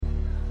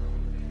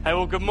Hey,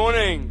 well, good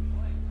morning.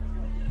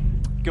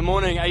 Good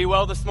morning. Are you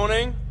well this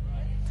morning?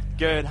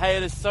 Good. Hey,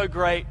 it is so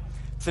great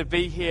to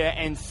be here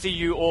and see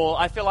you all.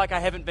 I feel like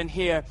I haven't been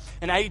here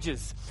in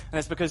ages. And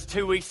it's because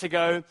 2 weeks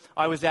ago,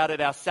 I was out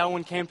at our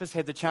Selwyn campus,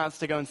 had the chance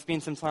to go and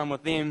spend some time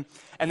with them.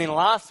 And then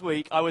last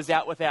week, I was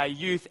out with our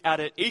youth out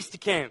at Easter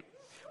Camp,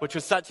 which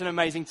was such an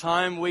amazing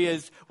time. We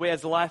as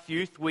Life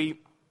Youth,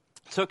 we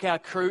took our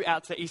crew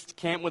out to Easter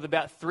Camp with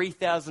about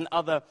 3,000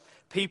 other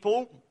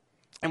people.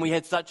 And we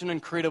had such an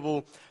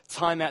incredible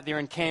time out there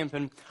in camp.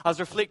 And I was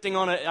reflecting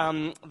on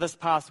it this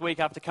past week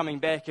after coming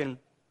back. And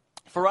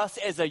for us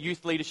as a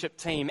youth leadership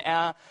team,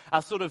 our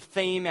sort of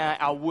theme,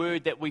 our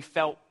word that we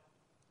felt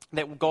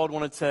that God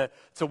wanted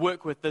to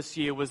work with this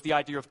year was the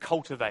idea of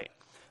cultivate.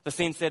 The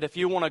sense that if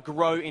you want to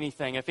grow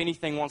anything, if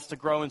anything wants to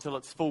grow until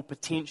its full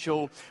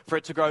potential, for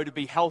it to grow to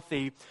be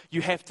healthy,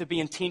 you have to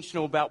be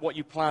intentional about what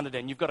you planted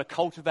in. You've got to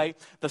cultivate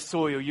the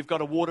soil. You've got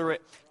to water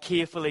it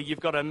carefully. You've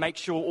got to make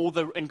sure all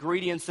the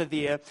ingredients are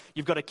there.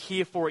 You've got to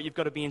care for it. You've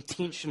got to be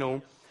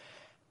intentional.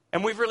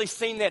 And we've really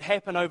seen that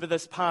happen over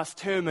this past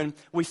term, and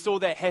we saw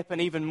that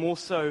happen even more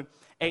so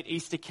at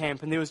Easter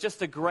Camp. And there was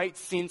just a great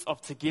sense of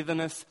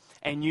togetherness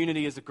and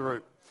unity as a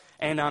group.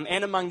 And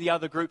among the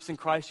other groups in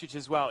Christchurch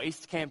as well.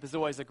 Easter Camp is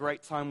always a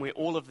great time where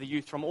all of the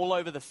youth from all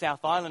over the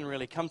South Island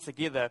really come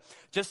together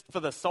just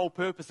for the sole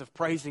purpose of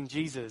praising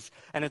Jesus.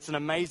 And it's an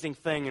amazing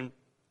thing. And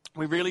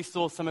we really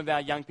saw some of our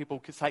young people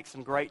take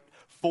some great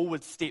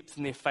forward steps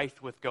in their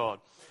faith with God.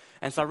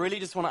 And so I really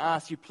just want to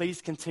ask you,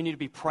 please continue to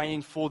be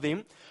praying for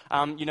them.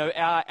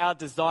 Our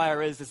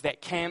desire is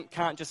that camp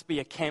can't just be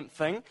a camp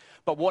thing,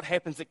 but what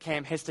happens at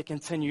camp has to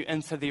continue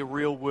into their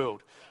real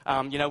world.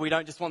 We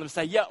don't just want them to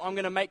say, yeah, I'm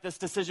going to make this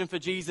decision for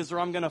Jesus or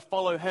I'm going to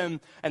follow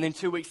him, and then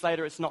 2 weeks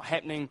later it's not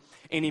happening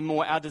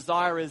anymore. Our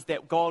desire is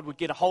that God would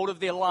get a hold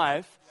of their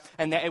life,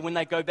 and that when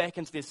they go back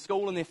into their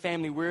school and their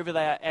family, wherever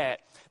they are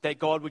at, that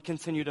God would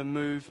continue to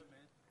move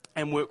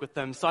and work with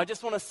them. So I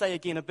just want to say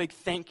again a big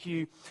thank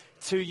you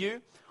to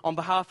you. On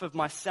behalf of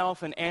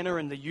myself and Anna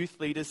and the youth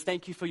leaders,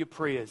 thank you for your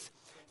prayers.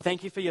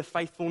 Thank you for your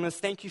faithfulness.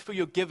 Thank you for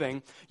your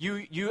giving.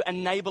 You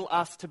enable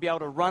us to be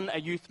able to run a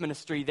youth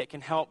ministry that can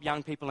help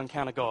young people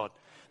encounter God,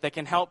 that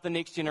can help the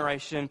next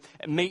generation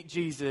meet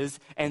Jesus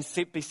and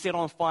be set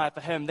on fire for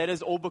him. That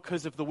is all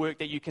because of the work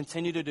that you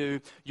continue to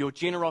do, your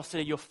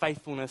generosity, your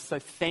faithfulness. So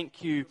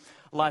thank you,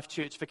 Life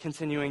Church, for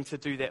continuing to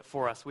do that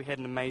for us. We had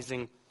an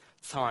amazing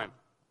time.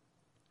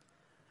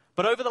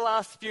 But over the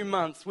last few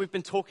months, we've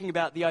been talking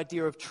about the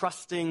idea of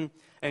trusting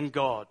in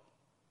God.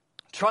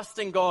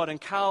 Trusting God. And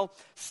Carl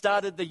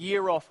started the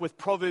year off with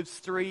Proverbs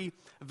 3,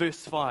 verse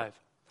 5.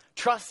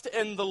 Trust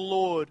in the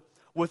Lord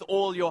with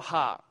all your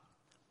heart.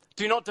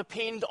 Do not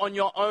depend on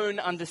your own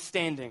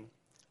understanding.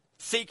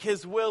 Seek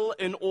his will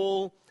in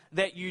all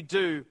that you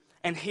do,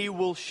 and he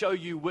will show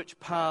you which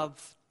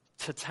paths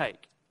to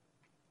take.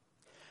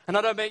 And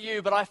I don't know about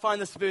you, but I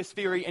find this verse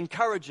very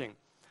encouraging,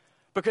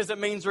 because it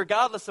means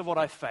regardless of what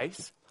I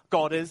face,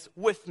 God is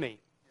with me.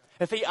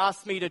 If he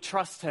asks me to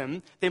trust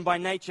him, then by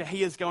nature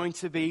he is going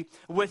to be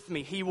with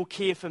me. He will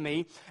care for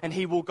me, and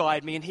he will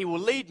guide me, and he will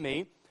lead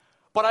me.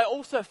 But I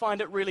also find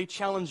it really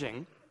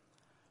challenging,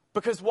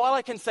 because while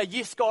I can say,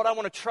 yes, God, I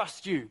want to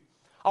trust you,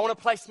 I want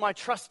to place my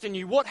trust in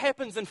you, what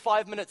happens in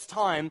 5 minutes'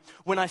 time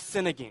when I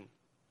sin again?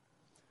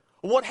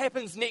 What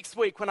happens next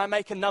week when I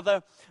make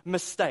another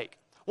mistake?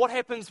 What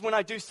happens when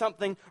I do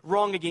something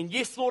wrong again?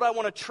 Yes, Lord, I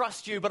want to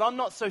trust you, but I'm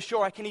not so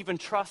sure I can even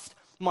trust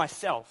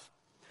myself.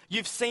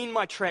 You've seen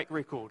my track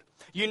record.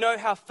 You know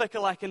how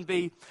fickle I can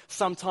be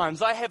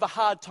sometimes. I have a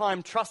hard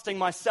time trusting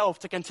myself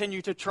to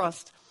continue to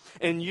trust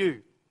in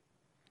you.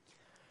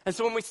 And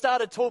so when we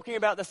started talking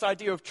about this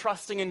idea of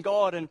trusting in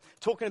God and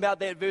talking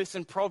about that verse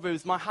in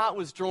Proverbs, my heart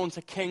was drawn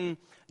to King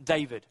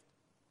David.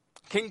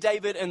 King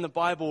David in the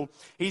Bible,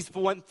 he's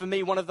for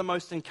me one of the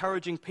most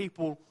encouraging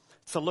people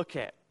to look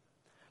at.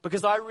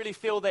 Because I really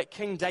feel that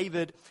King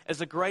David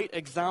is a great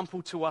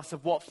example to us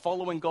of what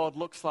following God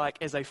looks like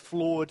as a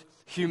flawed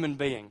human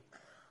being.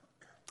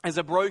 As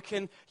a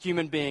broken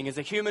human being, as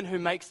a human who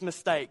makes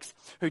mistakes,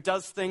 who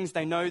does things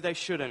they know they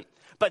shouldn't.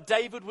 But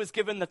David was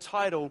given the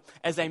title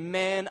as a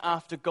man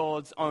after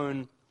God's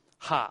own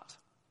heart.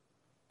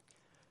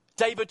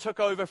 David took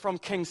over from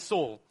King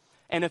Saul.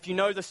 And if you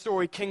know the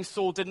story, King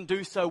Saul didn't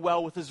do so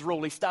well with his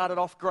rule. He started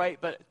off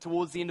great, but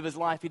towards the end of his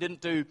life, he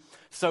didn't do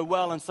so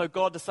well. And so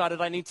God decided,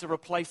 I need to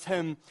replace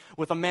him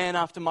with a man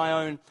after my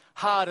own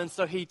heart. And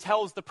so he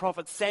tells the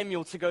prophet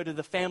Samuel to go to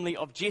the family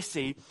of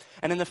Jesse.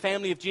 And in the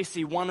family of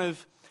Jesse, one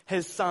of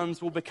his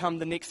sons will become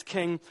the next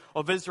king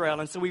of Israel.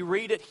 And so we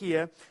read it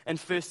here in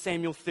 1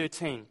 Samuel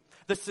 13.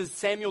 This is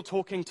Samuel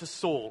talking to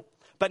Saul.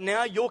 But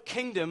now your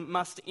kingdom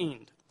must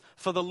end,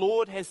 for the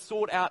Lord has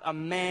sought out a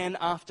man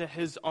after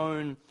his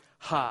own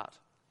heart.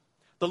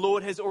 The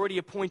Lord has already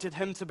appointed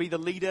him to be the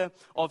leader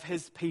of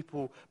his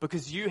people,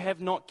 because you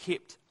have not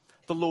kept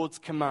the Lord's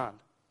command.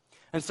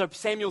 And so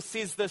Samuel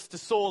says this to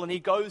Saul, and he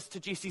goes to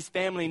Jesse's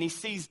family, and he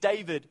sees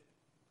David,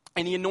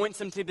 and he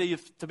anoints him to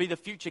be the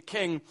future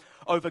king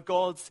over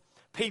God's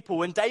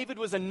people. And David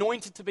was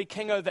anointed to be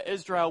king over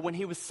Israel when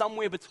he was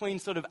somewhere between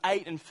sort of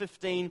 8 and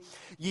 15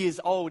 years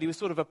old. He was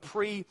sort of a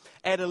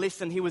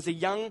pre-adolescent. He was a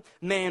young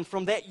man.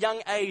 From that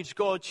young age,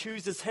 God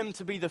chooses him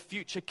to be the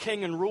future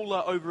king and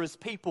ruler over his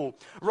people.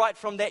 Right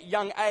from that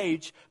young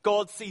age,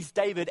 God sees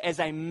David as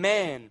a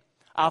man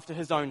after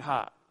his own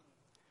heart.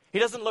 He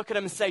doesn't look at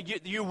him and say,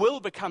 you will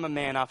become a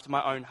man after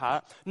my own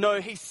heart.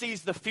 No, he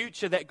sees the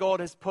future that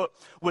God has put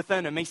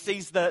within him. He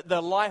sees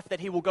the life that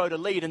he will go to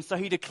lead. And so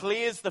he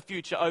declares the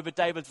future over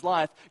David's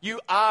life.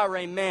 You are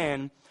a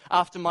man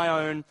after my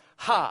own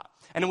heart.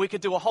 And we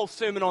could do a whole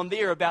sermon on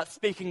there about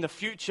speaking the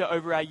future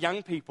over our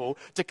young people,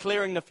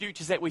 declaring the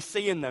futures that we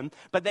see in them.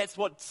 But that's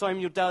what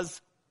Samuel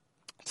does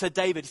to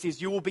David. He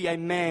says, you will be a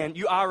man,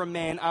 you are a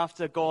man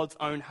after God's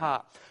own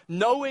heart.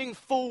 Knowing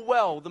full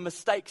well the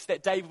mistakes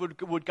that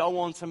David would go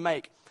on to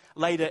make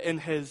later in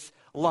his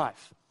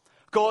life.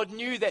 God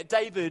knew that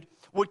David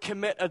would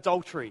commit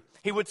adultery.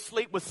 He would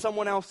sleep with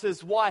someone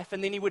else's wife,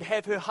 and then he would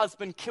have her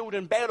husband killed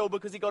in battle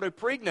because he got her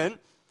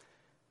pregnant.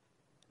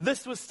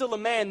 This was still a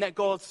man that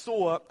God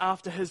saw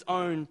after his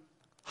own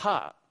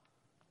heart.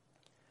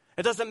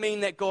 It doesn't mean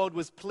that God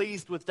was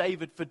pleased with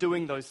David for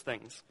doing those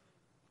things.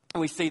 And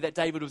we see that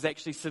David was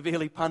actually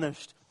severely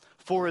punished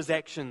for his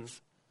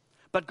actions.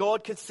 But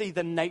God could see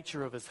the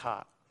nature of his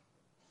heart.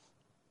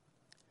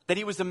 That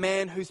he was a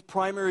man whose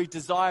primary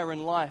desire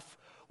in life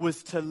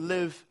was to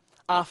live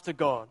after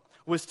God,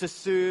 was to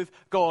serve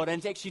God,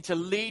 and actually to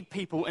lead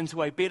people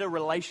into a better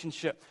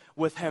relationship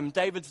with him.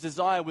 David's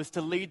desire was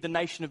to lead the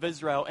nation of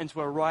Israel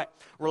into a right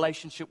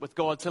relationship with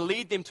God, to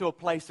lead them to a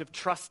place of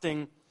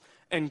trusting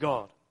in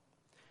God.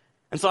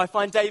 And so I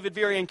find David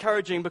very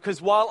encouraging,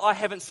 because while I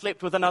haven't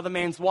slept with another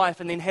man's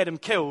wife and then had him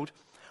killed,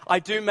 I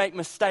do make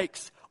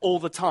mistakes all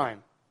the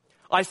time.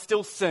 I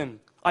still sin.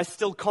 I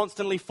still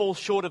constantly fall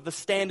short of the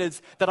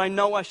standards that I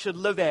know I should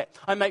live at.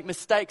 I make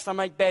mistakes. I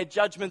make bad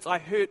judgments. I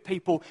hurt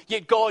people.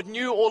 Yet God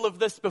knew all of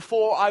this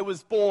before I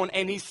was born,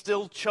 and he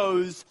still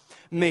chose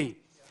me.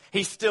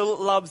 He still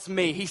loves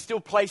me. He still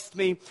placed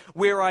me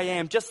where I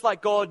am. Just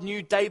like God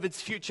knew David's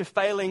future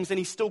failings and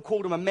he still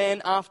called him a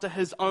man after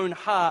his own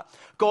heart,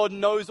 God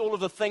knows all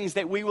of the things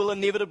that we will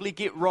inevitably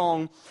get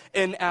wrong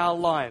in our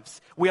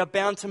lives. We are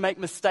bound to make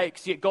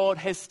mistakes, yet God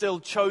has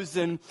still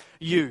chosen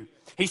you.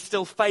 He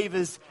still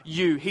favors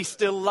you. He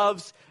still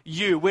loves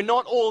you. We're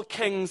not all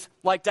kings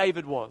like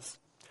David was.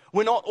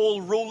 We're not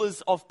all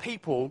rulers of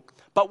people,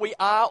 but we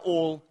are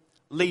all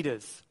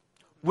leaders.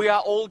 We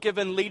are all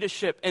given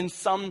leadership in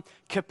some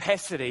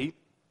capacity.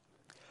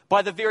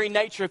 By the very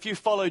nature, if you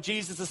follow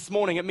Jesus this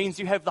morning, it means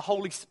you have the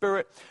Holy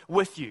Spirit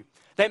with you.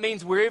 That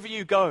means wherever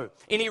you go,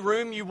 any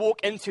room you walk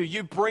into,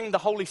 you bring the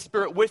Holy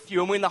Spirit with you.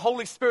 And when the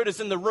Holy Spirit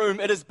is in the room,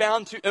 it is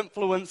bound to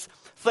influence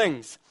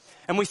things.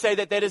 And we say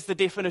that that is the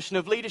definition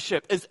of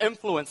leadership, is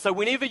influence. So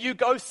whenever you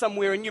go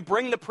somewhere and you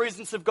bring the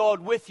presence of God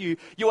with you,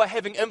 you are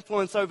having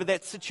influence over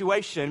that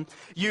situation.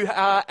 You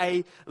are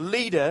a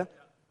leader.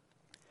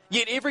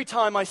 Yet every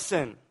time I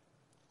sin,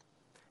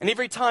 and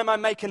every time I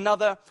make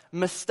another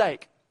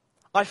mistake,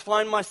 I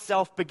find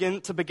myself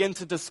begin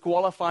to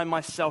disqualify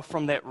myself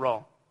from that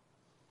role.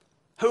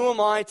 Who am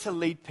I to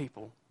lead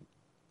people?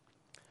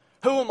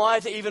 Who am I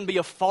to even be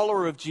a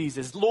follower of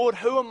Jesus? Lord,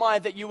 who am I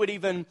that you would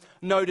even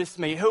notice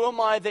me? Who am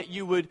I that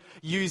you would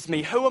use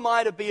me? Who am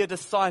I to be a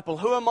disciple?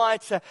 Who am I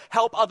to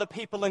help other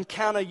people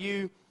encounter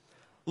you,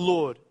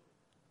 Lord?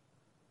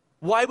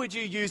 Why would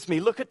you use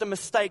me? Look at the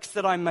mistakes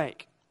that I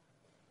make.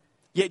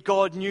 Yet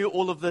God knew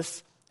all of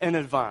this in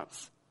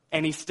advance,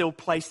 and he still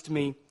placed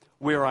me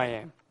where I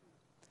am.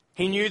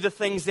 He knew the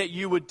things that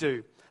you would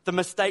do, the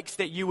mistakes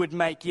that you would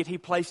make, yet he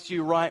placed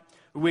you right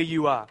where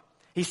you are.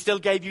 He still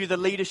gave you the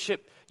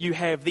leadership you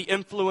have, the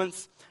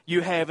influence you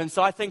have. And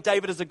so I think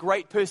David is a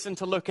great person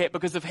to look at,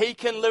 because if he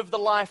can live the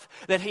life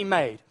that he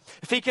made,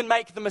 if he can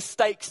make the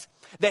mistakes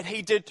that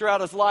he did throughout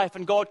his life,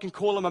 and God can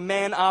call him a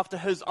man after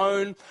his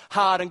own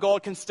heart, and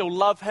God can still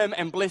love him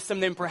and bless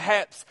him, then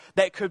perhaps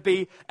that could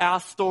be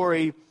our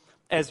story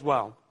as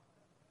well.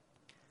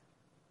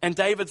 And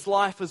David's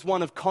life is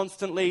one of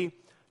constantly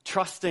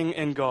trusting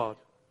in God.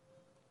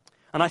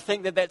 And I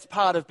think that that's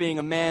part of being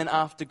a man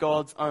after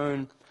God's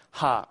own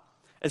heart,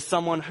 is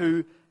someone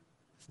whose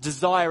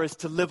desire is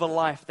to live a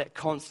life that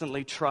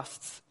constantly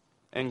trusts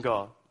in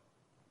God.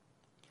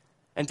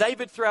 And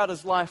David, throughout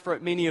his life,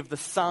 wrote many of the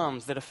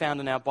Psalms that are found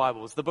in our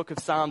Bibles. The book of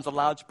Psalms, a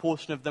large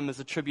portion of them is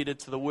attributed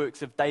to the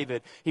works of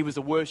David. He was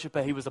a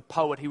worshiper, he was a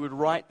poet, he would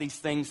write these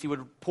things, he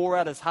would pour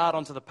out his heart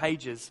onto the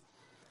pages.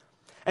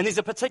 And there's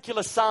a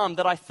particular psalm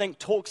that I think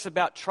talks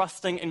about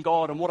trusting in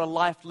God and what a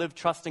life lived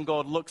trusting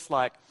God looks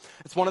like.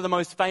 It's one of the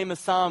most famous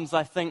psalms,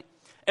 I think,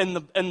 in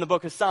the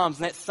book of Psalms,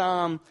 and that's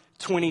Psalm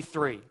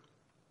 23.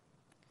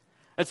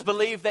 It's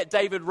believed that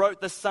David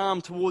wrote this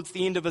psalm towards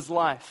the end of his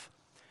life.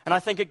 And I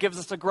think it gives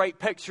us a great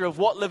picture of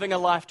what living a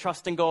life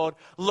trusting God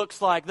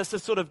looks like. This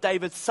is sort of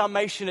David's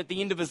summation at the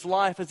end of his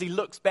life as he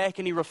looks back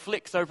and he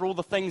reflects over all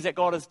the things that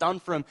God has done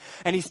for him.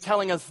 And he's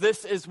telling us,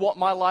 this is what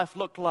my life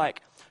looked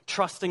like,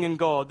 trusting in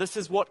God. This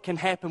is what can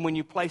happen when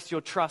you place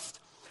your trust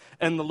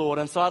in the Lord.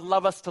 And so I'd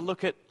love us to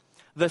look at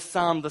this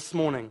psalm this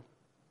morning.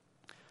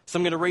 So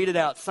I'm going to read it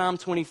out. Psalm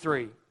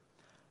 23.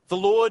 The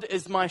Lord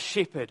is my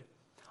shepherd.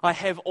 I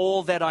have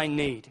all that I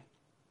need.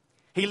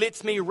 He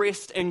lets me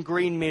rest in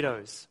green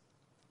meadows.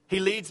 He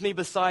leads me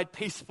beside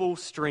peaceful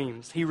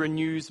streams. He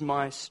renews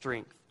my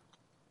strength.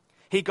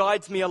 He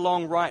guides me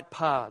along right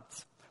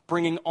paths,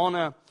 bringing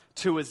honor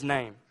to his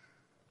name.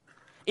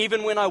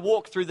 Even when I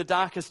walk through the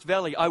darkest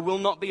valley, I will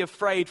not be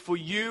afraid, for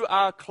you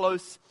are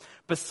close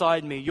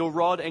beside me. Your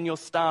rod and your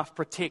staff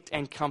protect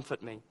and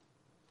comfort me.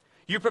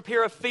 You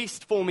prepare a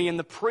feast for me in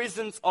the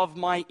presence of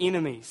my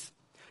enemies.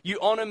 You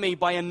honor me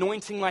by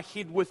anointing my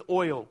head with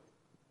oil.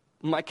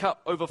 My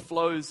cup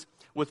overflows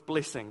with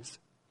blessings.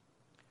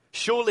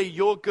 Surely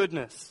your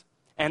goodness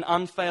and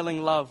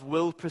unfailing love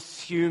will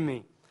pursue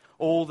me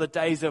all the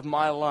days of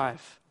my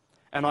life,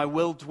 and I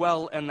will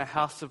dwell in the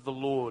house of the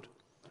Lord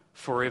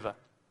forever.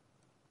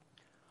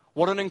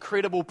 What an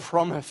incredible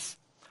promise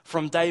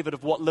from David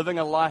of what living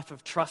a life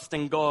of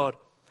trusting God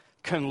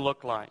can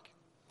look like.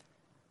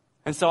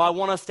 And so I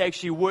want us to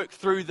actually work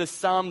through this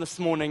psalm this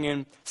morning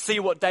and see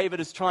what David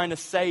is trying to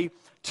say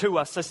to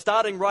us. So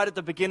starting right at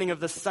the beginning of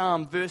the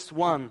psalm, verse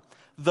 1,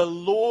 the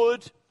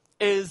Lord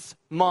is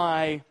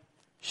my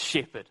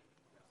shepherd.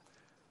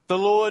 The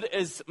Lord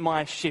is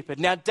my shepherd.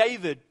 Now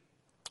David,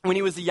 when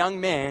he was a young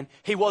man,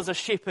 he was a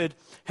shepherd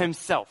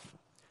himself.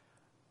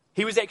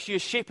 He was actually a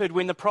shepherd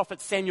when the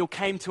prophet Samuel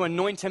came to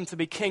anoint him to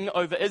be king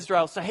over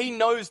Israel. So he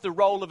knows the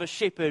role of a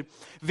shepherd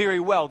very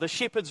well. The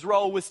shepherd's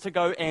role was to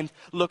go and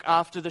look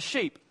after the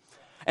sheep.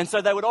 And so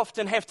they would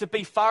often have to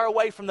be far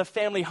away from the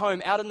family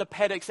home, out in the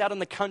paddocks, out in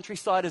the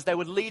countryside, as they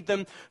would lead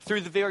them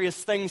through the various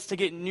things to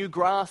get new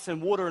grass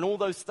and water and all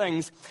those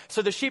things.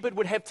 So the shepherd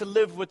would have to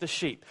live with the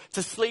sheep,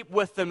 to sleep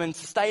with them and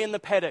to stay in the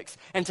paddocks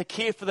and to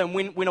care for them.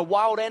 When a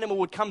wild animal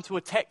would come to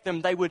attack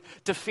them, they would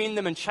defend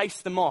them and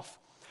chase them off.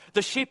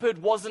 The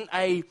shepherd wasn't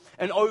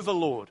an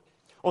overlord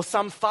or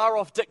some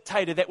far-off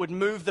dictator that would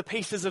move the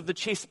pieces of the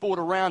chessboard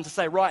around to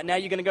say, right, now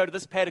you're going to go to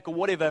this paddock or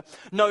whatever.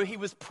 No, he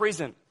was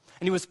present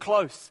and he was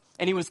close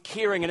and he was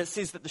caring, and it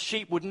says that the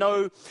sheep would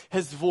know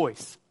his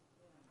voice.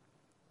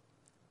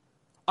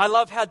 I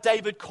love how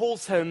David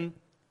calls him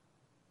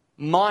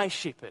my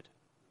shepherd.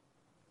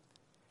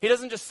 He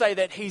doesn't just say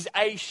that he's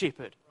a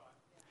shepherd,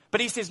 but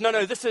he says,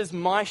 no, this is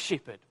my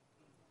shepherd.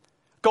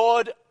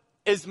 God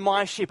is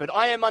my shepherd.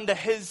 I am under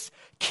his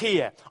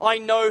care. I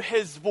know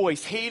his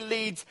voice. He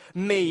leads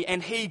me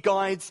and he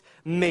guides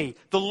me.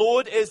 The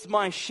Lord is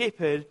my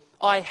shepherd.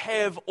 I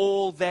have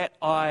all that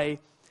I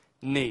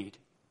need.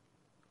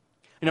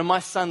 You know, my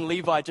son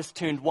Levi just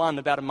turned 1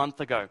 about a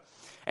month ago.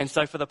 And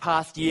so for the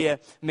past year,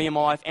 me and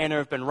my wife Anna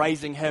have been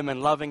raising him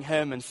and loving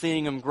him and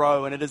seeing him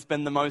grow. And it has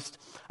been the most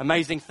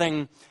amazing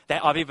thing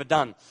that I've ever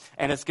done.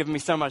 And it's given me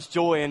so much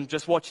joy, and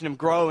just watching him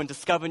grow and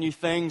discover new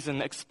things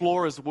and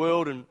explore his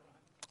world and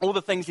all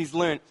the things he's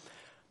learned.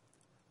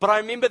 But I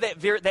remember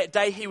that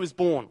day he was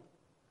born.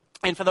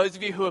 And for those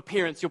of you who are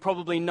parents, you'll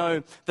probably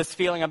know this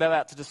feeling I'm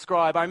about to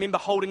describe. I remember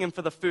holding him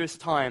for the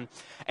first time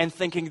and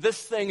thinking,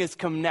 this thing is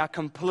now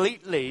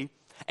completely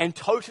and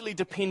totally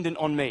dependent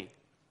on me.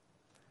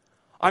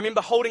 I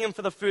remember holding him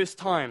for the first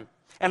time,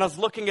 and I was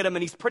looking at him,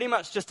 and he's pretty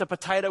much just a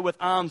potato with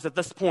arms at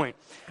this point.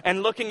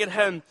 And looking at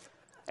him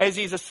as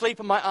he's asleep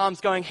in my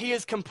arms going, he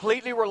is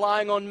completely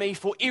relying on me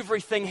for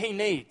everything he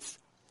needs.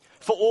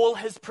 For all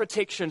his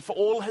protection, for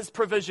all his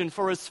provision,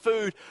 for his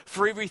food,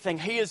 for everything.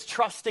 He is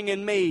trusting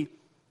in me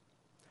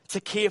to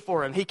care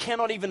for him. He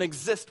cannot even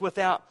exist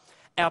without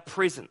our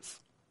presence.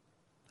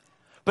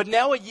 But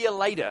now a year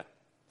later,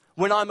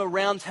 when I'm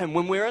around him,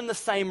 when we're in the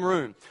same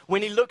room,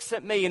 when he looks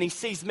at me and he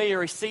sees me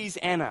or he sees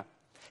Anna,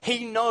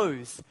 he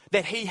knows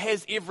that he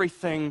has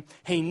everything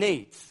he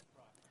needs.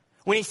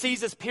 When he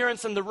sees his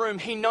parents in the room,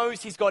 he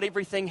knows he's got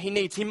everything he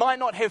needs. He might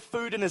not have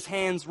food in his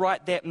hands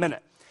right that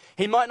minute.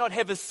 He might not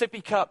have his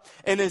sippy cup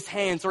in his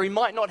hands, or he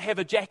might not have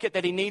a jacket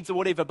that he needs or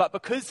whatever, but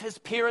because his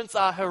parents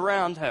are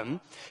around him,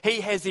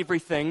 he has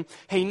everything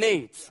he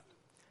needs.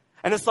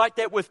 And it's like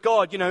that with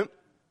God, you know.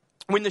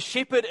 When the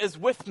shepherd is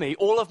with me,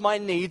 all of my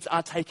needs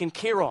are taken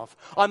care of.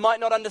 I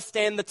might not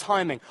understand the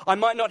timing. I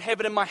might not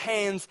have it in my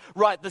hands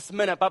right this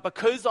minute, but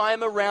because I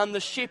am around the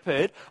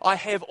shepherd, I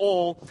have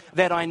all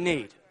that I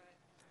need.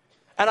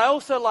 And I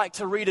also like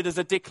to read it as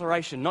a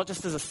declaration, not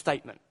just as a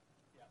statement.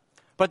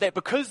 But that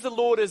because the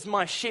Lord is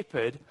my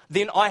shepherd,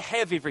 then I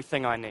have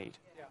everything I need.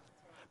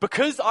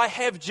 Because I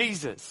have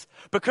Jesus,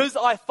 because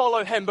I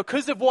follow him,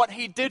 because of what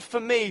he did for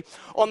me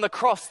on the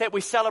cross that we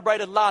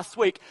celebrated last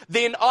week,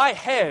 then I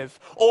have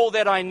all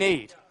that I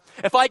need.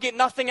 If I get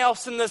nothing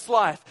else in this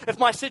life, if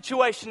my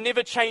situation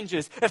never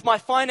changes, if my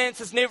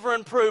finances never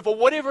improve, or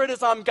whatever it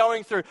is I'm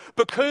going through,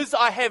 because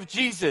I have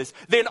Jesus,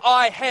 then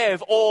I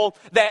have all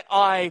that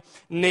I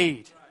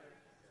need.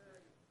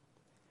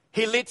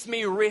 He lets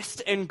me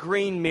rest in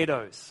green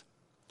meadows.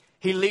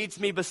 He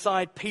leads me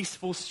beside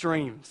peaceful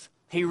streams.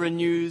 He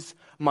renews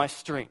my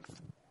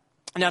strength.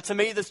 Now, to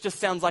me, this just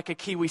sounds like a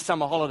Kiwi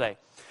summer holiday.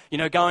 You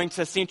know, going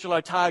to Central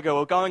Otago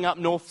or going up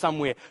north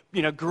somewhere.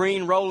 You know,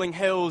 green rolling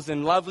hills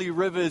and lovely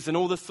rivers and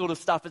all this sort of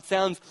stuff. It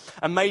sounds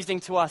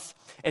amazing to us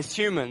as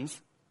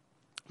humans.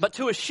 But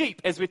to a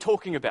sheep, as we're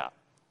talking about,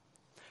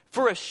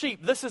 for a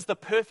sheep, this is the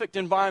perfect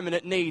environment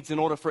it needs in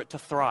order for it to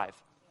thrive.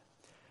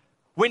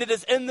 When it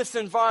is in this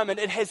environment,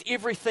 it has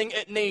everything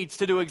it needs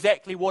to do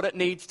exactly what it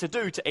needs to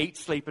do to eat,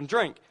 sleep, and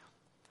drink.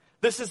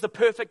 This is the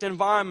perfect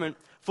environment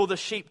for the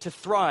sheep to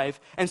thrive.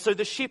 And so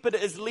the shepherd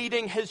is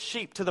leading his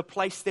sheep to the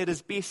place that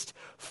is best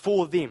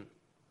for them,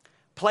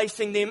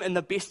 placing them in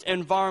the best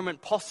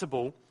environment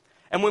possible.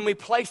 And when we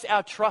place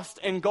our trust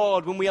in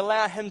God, when we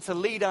allow him to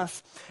lead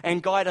us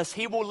and guide us,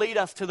 he will lead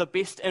us to the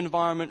best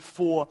environment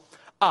for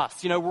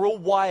us. You know, we're all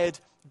wired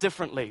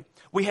differently.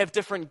 We have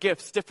different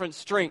gifts, different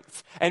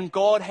strengths, and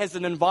God has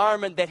an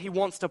environment that he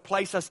wants to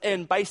place us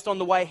in based on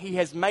the way he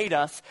has made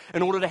us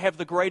in order to have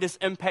the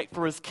greatest impact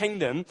for his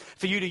kingdom,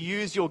 for you to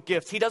use your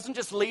gifts. He doesn't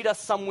just lead us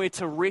somewhere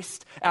to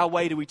rest our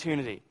way to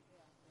eternity.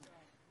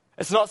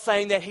 It's not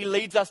saying that he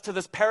leads us to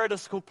this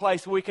paradisical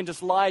place where we can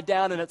just lie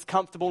down and it's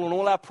comfortable and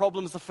all our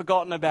problems are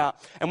forgotten about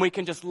and we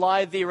can just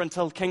lie there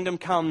until kingdom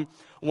come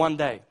one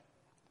day.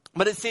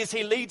 But it says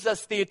he leads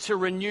us there to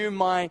renew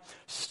my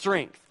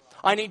strength.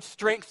 I need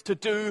strength to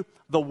do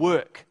the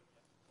work.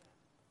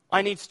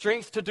 I need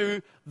strength to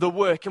do the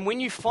work. And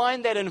when you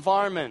find that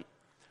environment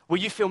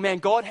where you feel, man,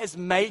 God has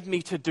made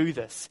me to do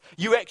this,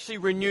 you actually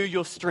renew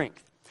your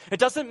strength. It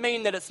doesn't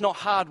mean that it's not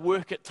hard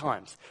work at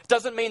times. It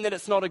doesn't mean that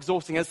it's not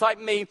exhausting. It's like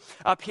me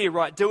up here,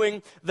 right,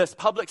 doing this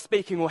public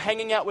speaking or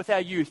hanging out with our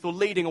youth or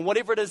leading or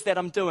whatever it is that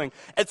I'm doing.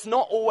 It's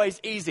not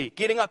always easy.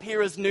 Getting up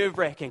here is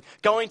nerve-wracking.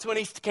 Going to an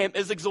Easter camp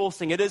is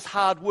exhausting. It is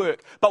hard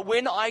work. But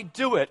when I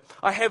do it,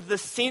 I have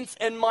this sense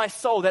in my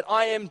soul that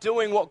I am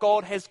doing what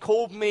God has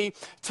called me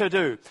to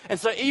do. And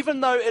so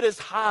even though it is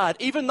hard,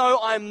 even though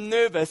I'm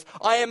nervous,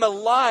 I am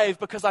alive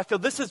because I feel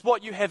this is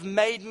what you have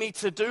made me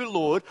to do,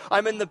 Lord.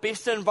 I'm in the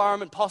best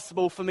environment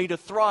possible for me to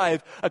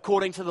thrive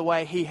according to the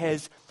way he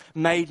has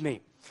made me.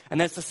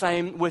 And that's the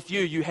same with you.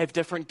 You have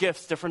different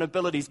gifts, different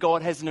abilities.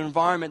 God has an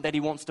environment that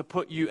he wants to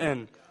put you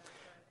in.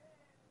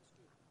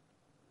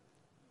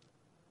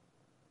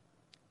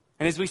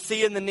 And as we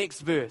see in the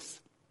next verse,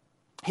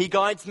 he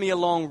guides me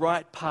along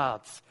right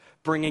paths,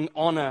 bringing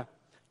honor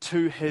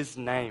to his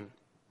name.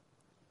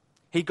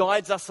 He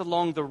guides us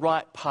along the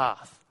right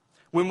path.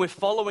 When we're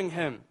following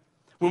him,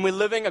 when we're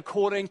living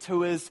according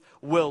to his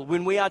will,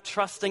 when we are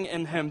trusting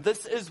in him,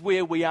 this is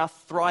where we are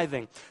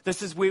thriving.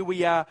 This is where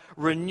we are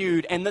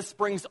renewed, and this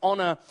brings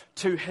honor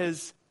to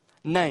his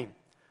name.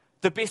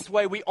 The best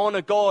way we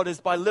honor God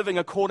is by living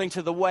according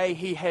to the way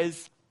he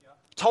has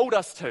told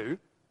us to.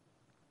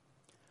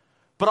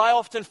 But I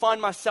often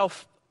find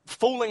myself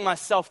fooling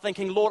myself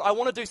thinking, Lord, I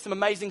want to do some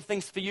amazing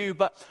things for you,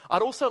 but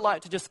I'd also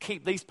like to just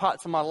keep these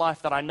parts of my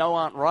life that I know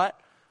aren't right.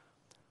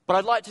 But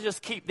I'd like to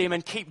just keep them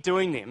and keep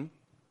doing them.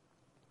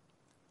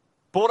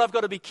 But what I've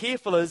got to be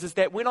careful is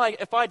that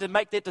if I did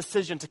make that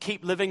decision to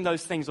keep living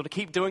those things or to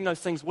keep doing those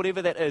things,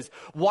 whatever that is,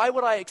 why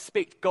would I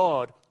expect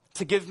God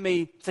to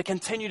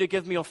continue to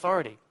give me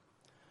authority?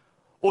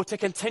 Or to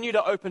continue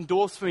to open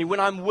doors for me when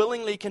I'm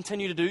willingly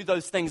continue to do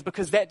those things,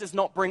 because that does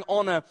not bring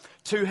honor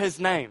to his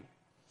name.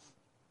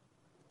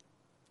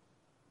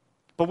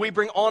 But we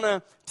bring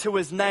honor to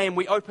his name.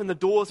 We open the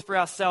doors for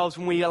ourselves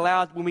when we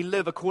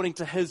live according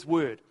to his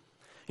word.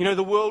 You know,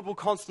 the world will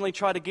constantly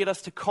try to get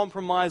us to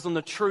compromise on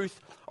the truth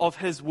of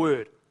his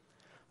word,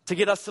 to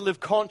get us to live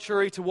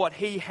contrary to what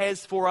he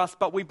has for us,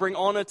 but we bring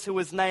honor to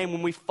his name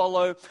when we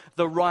follow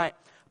the right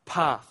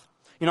path.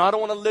 You know, I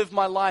don't want to live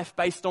my life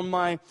based on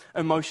my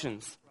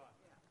emotions.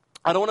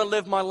 I don't want to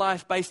live my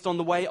life based on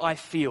the way I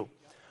feel.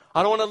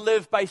 I don't want to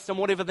live based on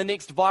whatever the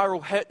next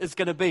viral hit is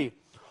going to be,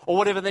 or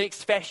whatever the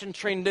next fashion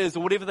trend is,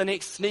 or whatever the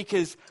next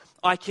sneakers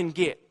I can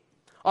get.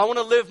 I want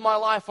to live my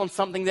life on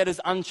something that is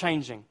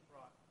unchanging,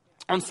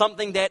 on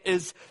something that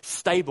is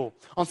stable,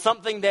 on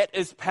something that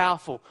is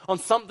powerful, on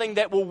something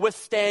that will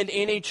withstand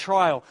any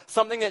trial,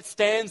 something that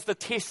stands the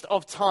test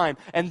of time,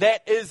 and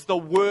that is the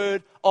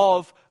Word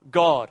of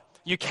God.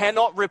 You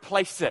cannot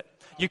replace it.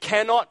 You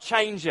cannot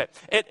change it.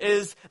 It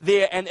is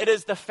there, and it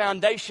is the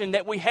foundation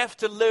that we have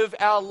to live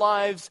our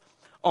lives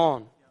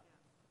on.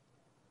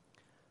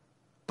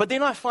 But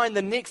then I find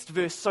the next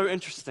verse so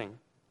interesting,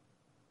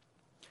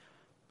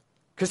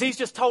 because he's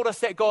just told us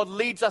that God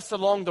leads us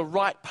along the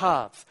right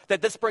paths,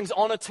 that this brings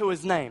honor to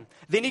his name.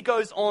 Then he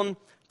goes on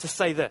to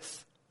say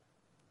this: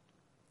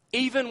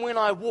 even when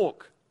I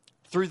walk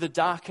through the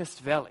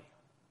darkest valley.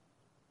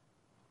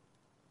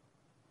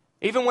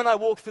 Even when I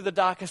walk through the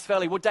darkest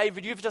valley. Well,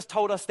 David, you've just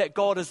told us that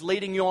God is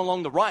leading you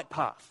along the right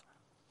path.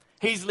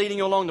 He's leading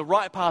you along the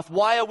right path.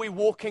 Why are we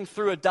walking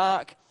through a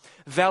dark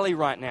valley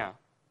right now?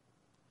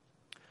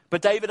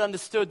 But David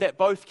understood that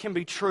both can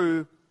be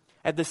true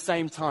at the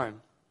same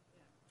time.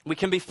 We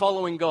can be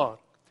following God.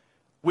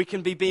 We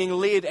can be being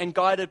led and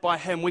guided by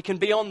him. We can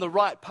be on the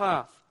right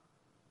path.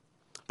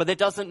 But that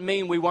doesn't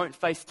mean we won't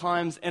face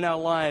times in our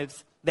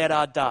lives that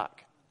are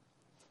dark.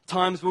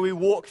 Times where we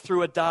walk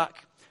through a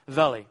dark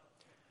valley.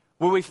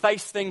 Where we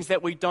face things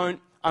that we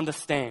don't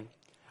understand.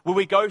 Where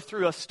we go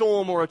through a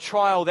storm or a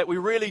trial that we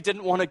really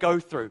didn't want to go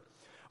through.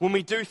 When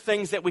we do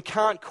things that we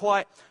can't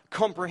quite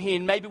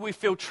comprehend. Maybe we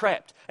feel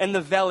trapped in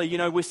the valley.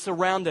 We're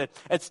surrounded.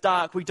 It's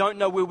dark. We don't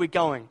know where we're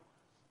going.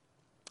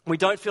 We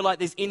don't feel like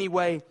there's any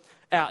way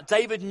out.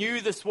 David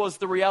knew this was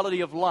the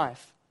reality of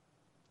life.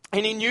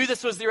 And he knew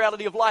this was the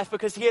reality of life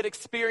because he had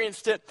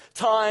experienced it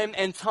time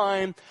and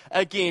time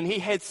again. He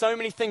had so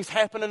many things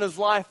happen in his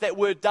life that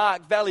were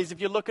dark valleys. If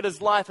you look at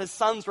his life, his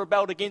sons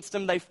rebelled against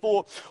him. They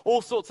fought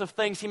all sorts of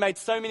things. He made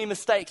so many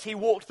mistakes. He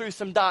walked through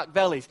some dark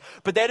valleys.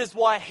 But that is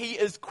why he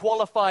is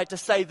qualified to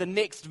say the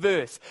next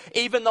verse.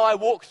 Even though I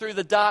walk through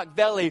the dark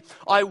valley,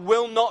 I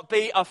will not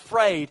be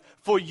afraid,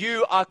 for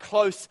you are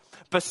close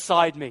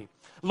beside me.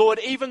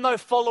 Lord, even though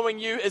following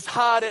you is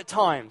hard at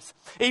times,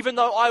 even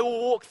though I will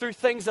walk through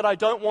things that I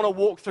don't want to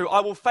walk through,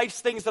 I will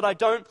face things that I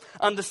don't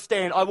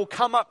understand, I will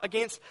come up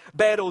against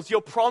battles,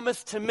 your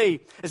promise to me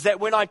is that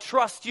when I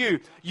trust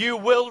you, you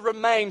will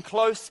remain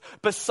close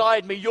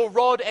beside me. Your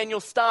rod and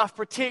your staff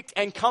protect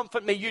and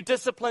comfort me. You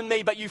discipline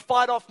me, but you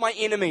fight off my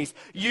enemies.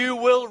 You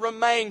will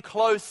remain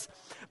close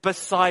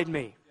beside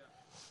me.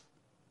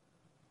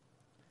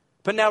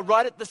 But now,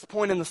 right at this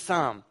point in the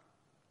psalm,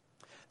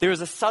 there is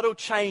a subtle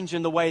change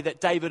in the way that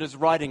David is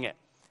writing it.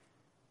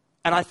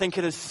 And I think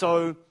it is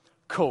so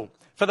cool.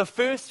 For the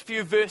first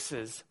few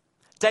verses,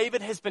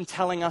 David has been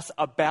telling us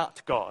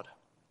about God.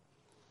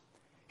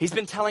 He's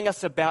been telling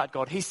us about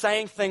God. He's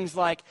saying things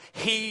like,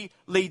 He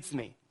leads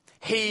me.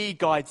 He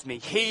guides me.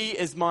 He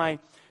is my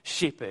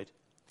shepherd.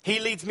 He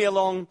leads me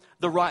along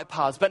the right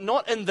paths. But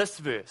not in this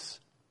verse.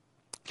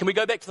 Can we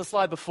go back to the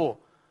slide before?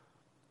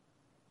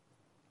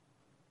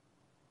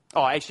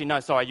 Oh, actually, no,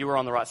 sorry, you were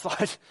on the right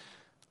slide.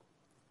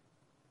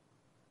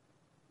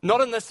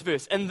 Not in this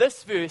verse. In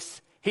this verse,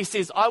 he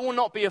says, I will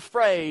not be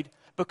afraid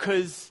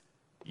because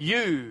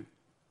you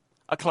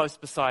are close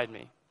beside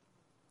me.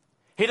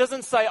 He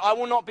doesn't say, I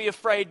will not be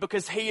afraid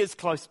because he is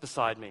close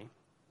beside me.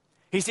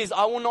 He says,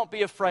 I will not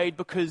be afraid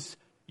because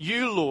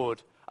you,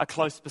 Lord, are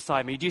close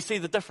beside me. Do you see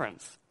the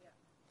difference?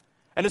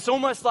 And it's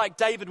almost like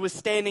David was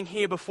standing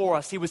here before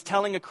us. He was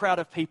telling a crowd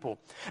of people.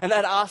 And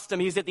they'd asked him,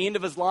 he was at the end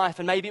of his life,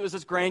 and maybe it was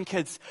his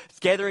grandkids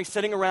gathering,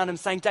 sitting around him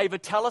saying,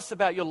 David, tell us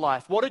about your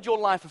life. What did your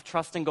life of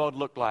trusting God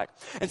look like?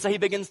 And so he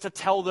begins to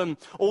tell them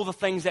all the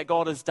things that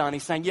God has done.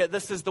 He's saying, yeah,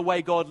 this is the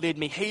way God led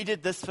me. He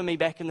did this for me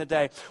back in the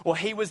day. Or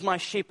he was my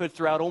shepherd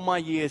throughout all my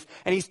years.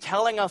 And he's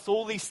telling us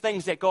all these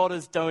things that God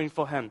is doing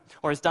for him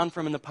or has done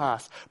for him in the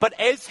past. But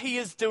as he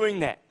is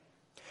doing that,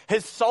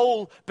 his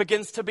soul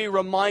begins to be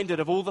reminded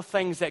of all the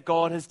things that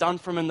God has done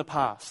for him in the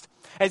past.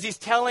 As he's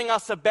telling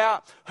us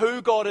about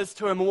who God is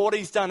to him and what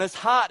he's done, his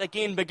heart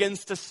again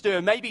begins to stir.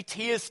 Maybe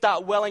tears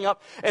start welling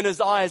up in his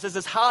eyes as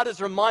his heart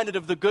is reminded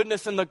of the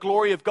goodness and the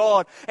glory of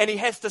God. And he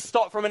has to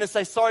stop for a minute and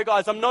say, sorry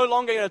guys, I'm no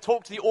longer going to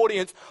talk to the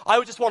audience.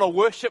 I just want to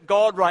worship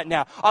God right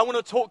now. I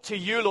want to talk to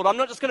you, Lord. I'm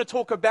not just going to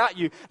talk about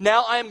you.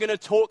 Now I am going to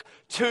talk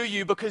to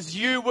you because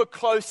you were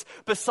close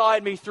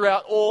beside me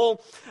throughout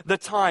all the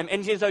time.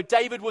 And so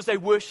David was a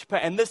worshiper,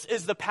 and this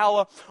is the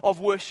power of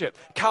worship.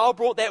 Carl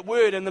brought that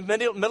word in the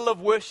middle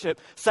of worship,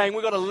 saying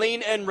we've got to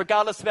lean in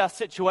regardless of our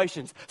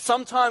situations.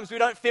 Sometimes we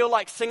don't feel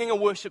like singing a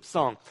worship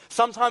song.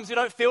 Sometimes we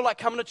don't feel like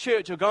coming to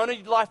church or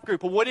going to life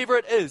group or whatever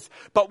it is.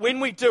 But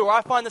when we do, or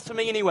I find this for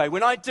me anyway,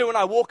 when I do and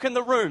I walk in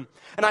the room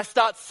and I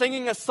start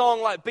singing a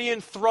song like be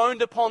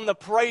enthroned upon the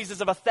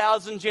praises of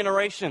 1,000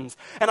 generations,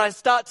 and I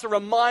start to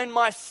remind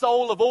my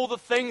soul of all the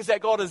things that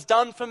God has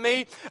done for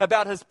me,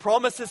 about his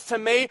promises to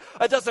me,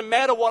 it doesn't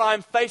matter what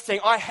I'm facing.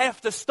 I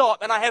have to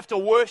stop and I have to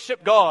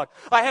worship God.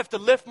 I have to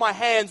lift my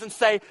hands and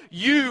say,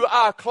 you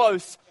are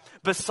close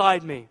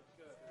beside me.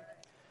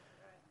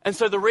 And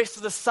so the rest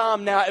of the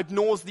psalm now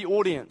ignores the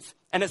audience,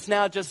 and it's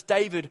now just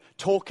David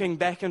talking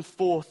back and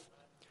forth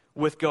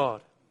with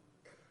God.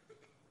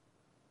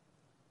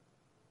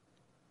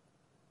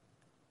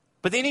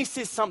 But then he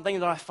says something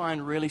that I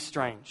find really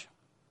strange.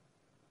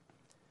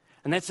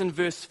 And that's in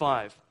verse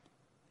 5.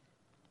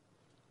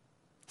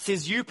 It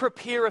says, you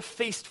prepare a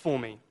feast for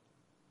me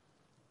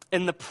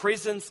in the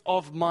presence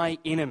of my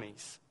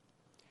enemies.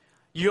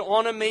 You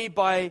honor me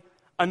by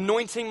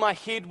anointing my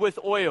head with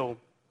oil,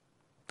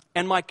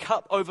 and my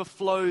cup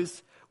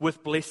overflows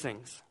with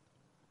blessings.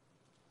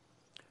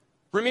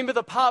 Remember,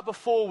 the part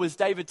before was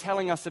David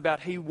telling us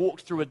about he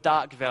walked through a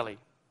dark valley.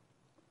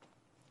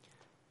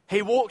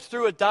 He walked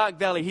through a dark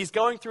valley. He's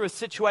going through a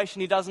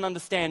situation he doesn't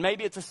understand.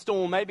 Maybe it's a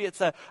storm, maybe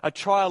it's a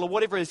trial or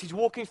whatever it is. He's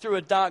walking through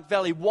a dark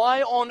valley.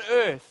 Why on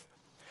earth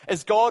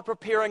is God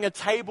preparing a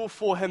table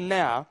for him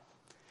now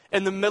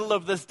in the middle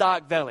of this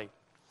dark valley?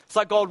 It's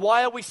like, God,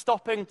 why are we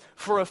stopping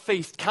for a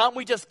feast? Can't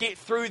we just get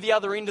through the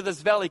other end of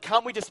this valley?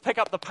 Can't we just pick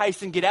up the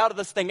pace and get out of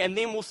this thing, and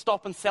then we'll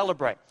stop and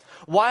celebrate?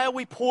 Why are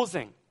we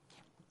pausing?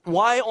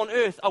 Why on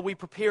earth are we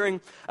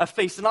preparing a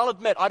feast? And I'll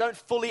admit, I don't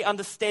fully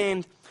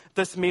understand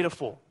this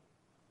metaphor.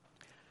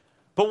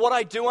 But what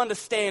I do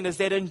understand is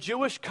that in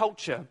Jewish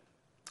culture,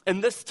 in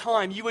this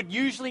time, you would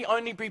usually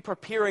only be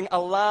preparing a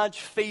large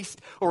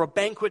feast or a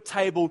banquet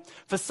table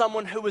for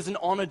someone who was an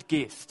honored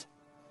guest.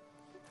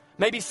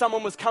 Maybe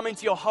someone was coming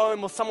to your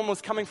home, or someone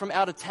was coming from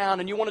out of town,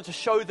 and you wanted to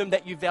show them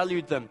that you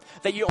valued them,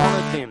 that you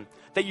honored them,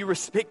 that you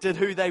respected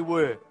who they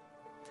were.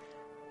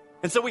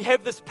 And so we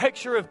have this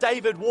picture of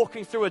David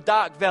walking through a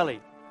dark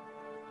valley.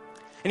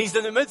 And he's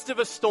in the midst of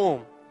a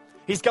storm.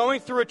 He's going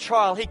through a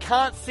trial. He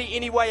can't see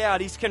any way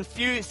out. He's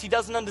confused. He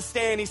doesn't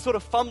understand. He's sort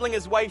of fumbling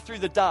his way through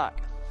the dark.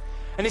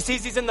 And he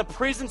says he's in the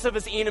presence of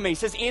his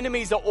enemies. His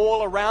enemies are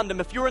all around him.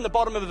 If you're in the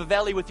bottom of a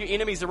valley with your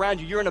enemies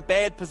around you, you're in a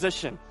bad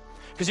position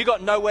because you've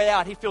got no way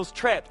out. He feels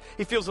trapped.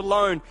 He feels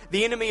alone.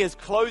 The enemy is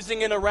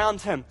closing in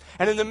around him.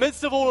 And in the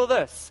midst of all of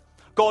this,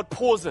 God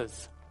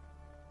pauses.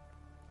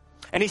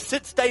 And he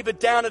sits David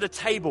down at a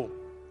table.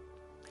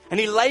 And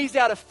he lays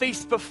out a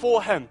feast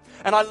before him.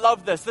 And I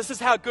love this. This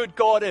is how good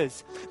God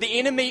is. The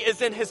enemy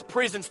is in his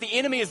presence. The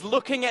enemy is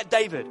looking at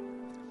David.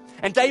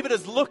 And David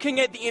is looking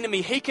at the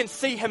enemy. He can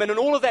see him. And in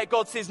all of that,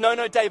 God says,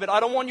 no, David, I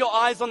don't want your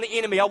eyes on the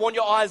enemy. I want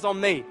your eyes on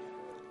me.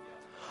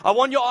 I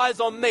want your eyes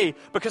on me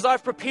because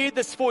I've prepared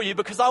this for you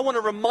because I want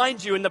to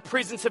remind you in the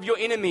presence of your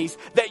enemies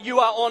that you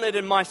are honored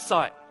in my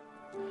sight.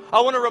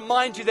 I want to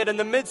remind you that in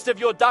the midst of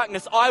your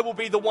darkness, I will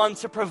be the one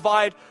to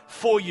provide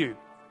for you.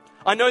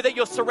 I know that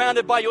you're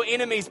surrounded by your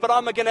enemies, but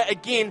I'm going to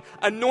again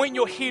anoint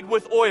your head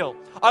with oil.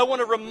 I want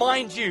to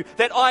remind you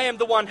that I am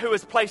the one who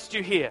has placed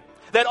you here.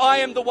 That I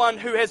am the one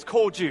who has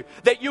called you.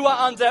 That you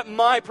are under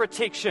my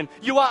protection.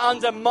 You are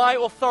under my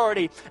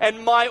authority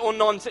and my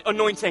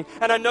anointing.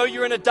 And I know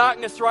you're in a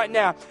darkness right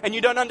now and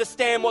you don't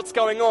understand what's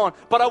going on.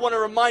 But I want to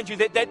remind you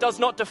that that does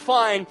not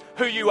define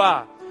who you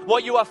are.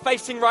 What you are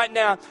facing right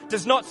now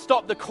does not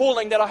stop the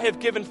calling that I have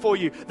given for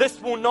you. This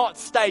will not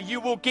stay. You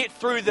will get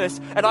through this.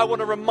 And I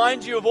want to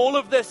remind you of all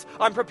of this.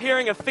 I'm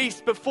preparing a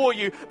feast before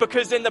you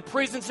because in the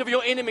presence of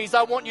your enemies,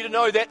 I want you to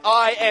know that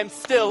I am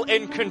still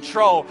in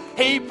control.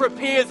 He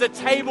prepares a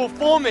table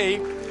for me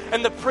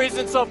in the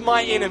presence of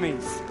my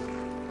enemies.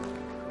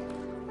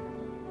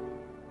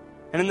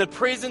 And in the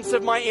presence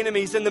of my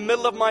enemies, in the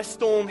middle of my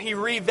storm, He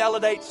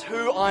revalidates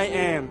who I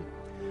am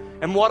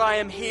and what I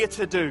am here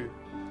to do.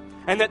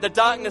 And that the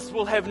darkness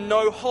will have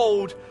no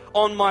hold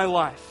on my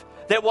life.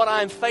 That what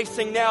I am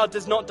facing now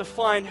does not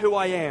define who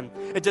I am.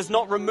 It does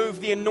not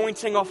remove the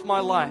anointing off my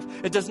life.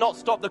 It does not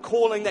stop the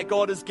calling that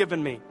God has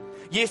given me.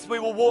 Yes, we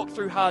will walk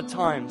through hard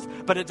times,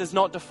 but it does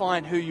not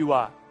define who you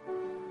are.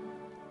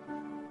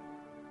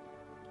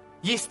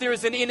 Yes, there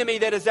is an enemy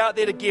that is out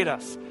there to get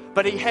us,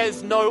 but he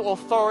has no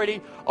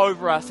authority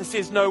over us. It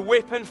says, no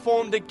weapon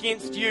formed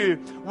against you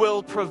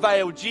will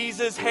prevail.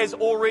 Jesus has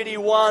already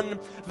won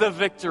the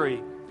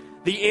victory.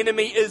 The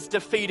enemy is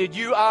defeated.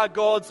 You are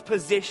God's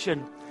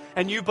possession,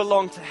 and you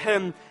belong to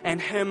Him and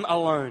Him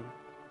alone.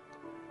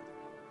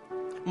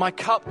 My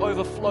cup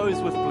overflows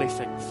with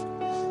blessings.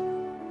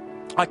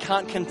 I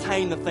can't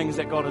contain the things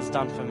that God has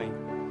done for me.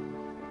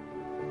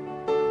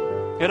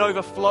 It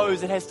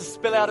overflows. It has to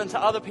spill out into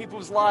other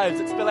people's lives.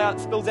 It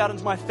spills out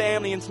into my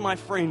family, into my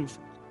friends.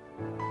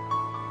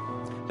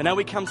 But now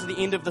we come to the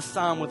end of the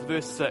psalm with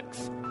verse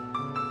 6.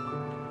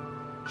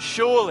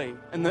 Surely,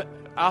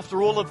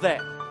 after all of that,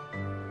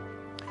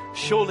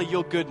 surely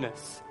your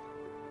goodness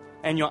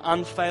and your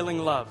unfailing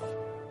love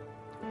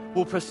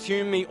will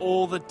pursue me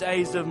all the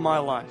days of my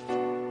life,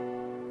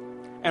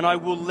 and I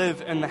will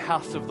live in the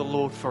house of the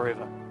Lord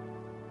forever.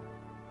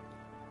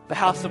 The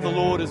house of the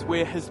Lord is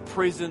where His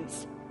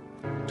presence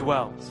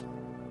dwells.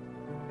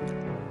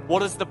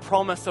 What is the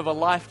promise of a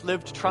life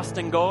lived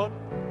trusting God?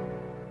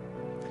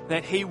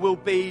 That He will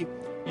be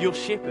your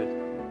shepherd.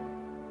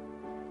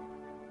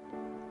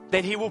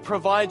 That He will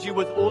provide you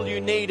with all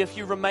you need if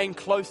you remain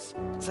close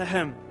to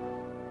Him.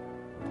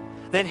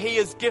 That He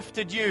has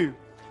gifted you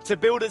to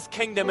build His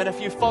kingdom, and if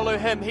you follow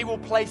Him, He will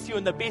place you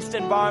in the best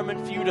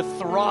environment for you to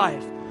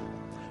thrive.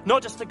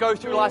 Not just to go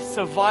through life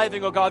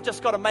surviving or go, I've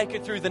just got to make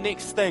it through the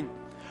next thing.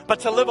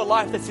 But to live a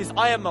life that says,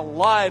 I am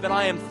alive and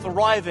I am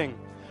thriving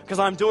because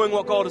I'm doing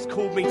what God has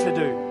called me to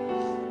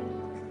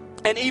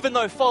do. And even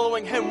though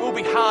following Him will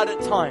be hard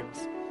at times,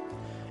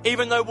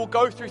 even though we'll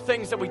go through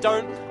things that we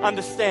don't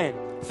understand,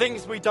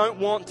 things we don't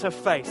want to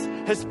face,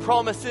 His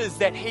promise is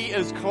that He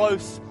is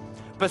close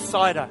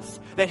beside us,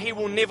 that He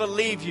will never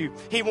leave you,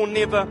 He will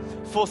never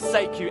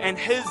forsake you, and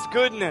His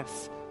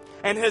goodness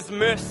and His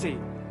mercy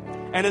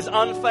and His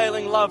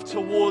unfailing love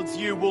towards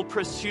you will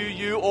pursue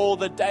you all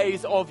the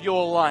days of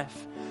your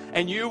life,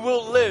 and you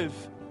will live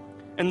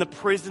in the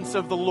presence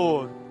of the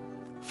Lord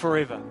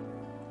forever.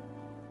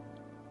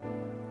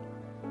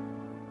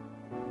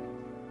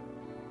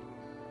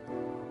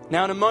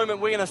 Now in a moment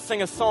we're going to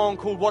sing a song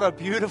called What a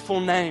Beautiful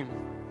Name.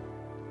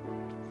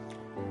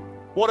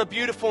 What a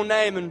beautiful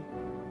name. And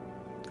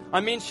I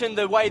mentioned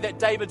the way that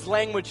David's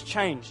language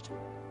changed.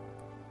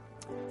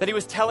 That he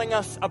was telling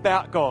us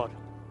about God.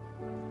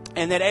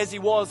 And that as he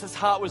was, his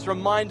heart was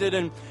reminded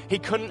and he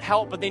couldn't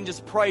help but then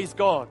just praise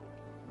God.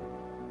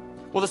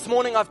 Well, this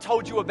morning I've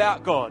told you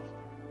about God.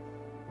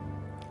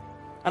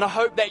 And I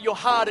hope that your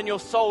heart and your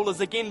soul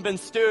has again been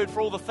stirred for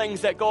all the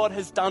things that God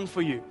has done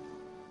for you.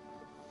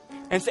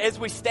 And so as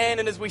we stand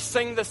and as we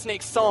sing this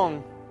next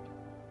song,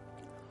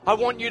 I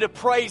want you to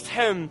praise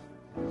Him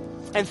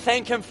and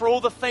thank Him for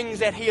all the things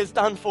that He has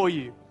done for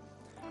you.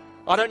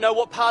 I don't know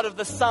what part of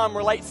the psalm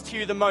relates to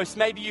you the most.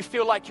 Maybe you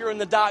feel like you're in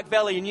the dark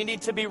valley and you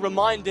need to be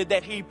reminded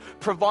that He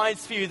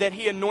provides for you, that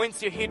He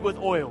anoints your head with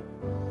oil.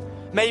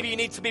 Maybe you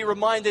need to be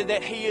reminded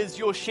that He is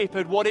your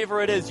shepherd.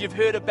 Whatever it is, you've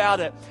heard about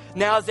it.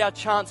 Now's our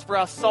chance for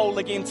our soul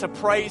again to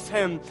praise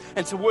Him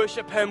and to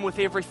worship Him with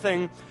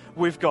everything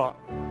we've got.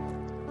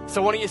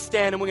 So why don't you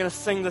stand and we're going to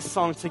sing this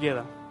song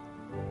together.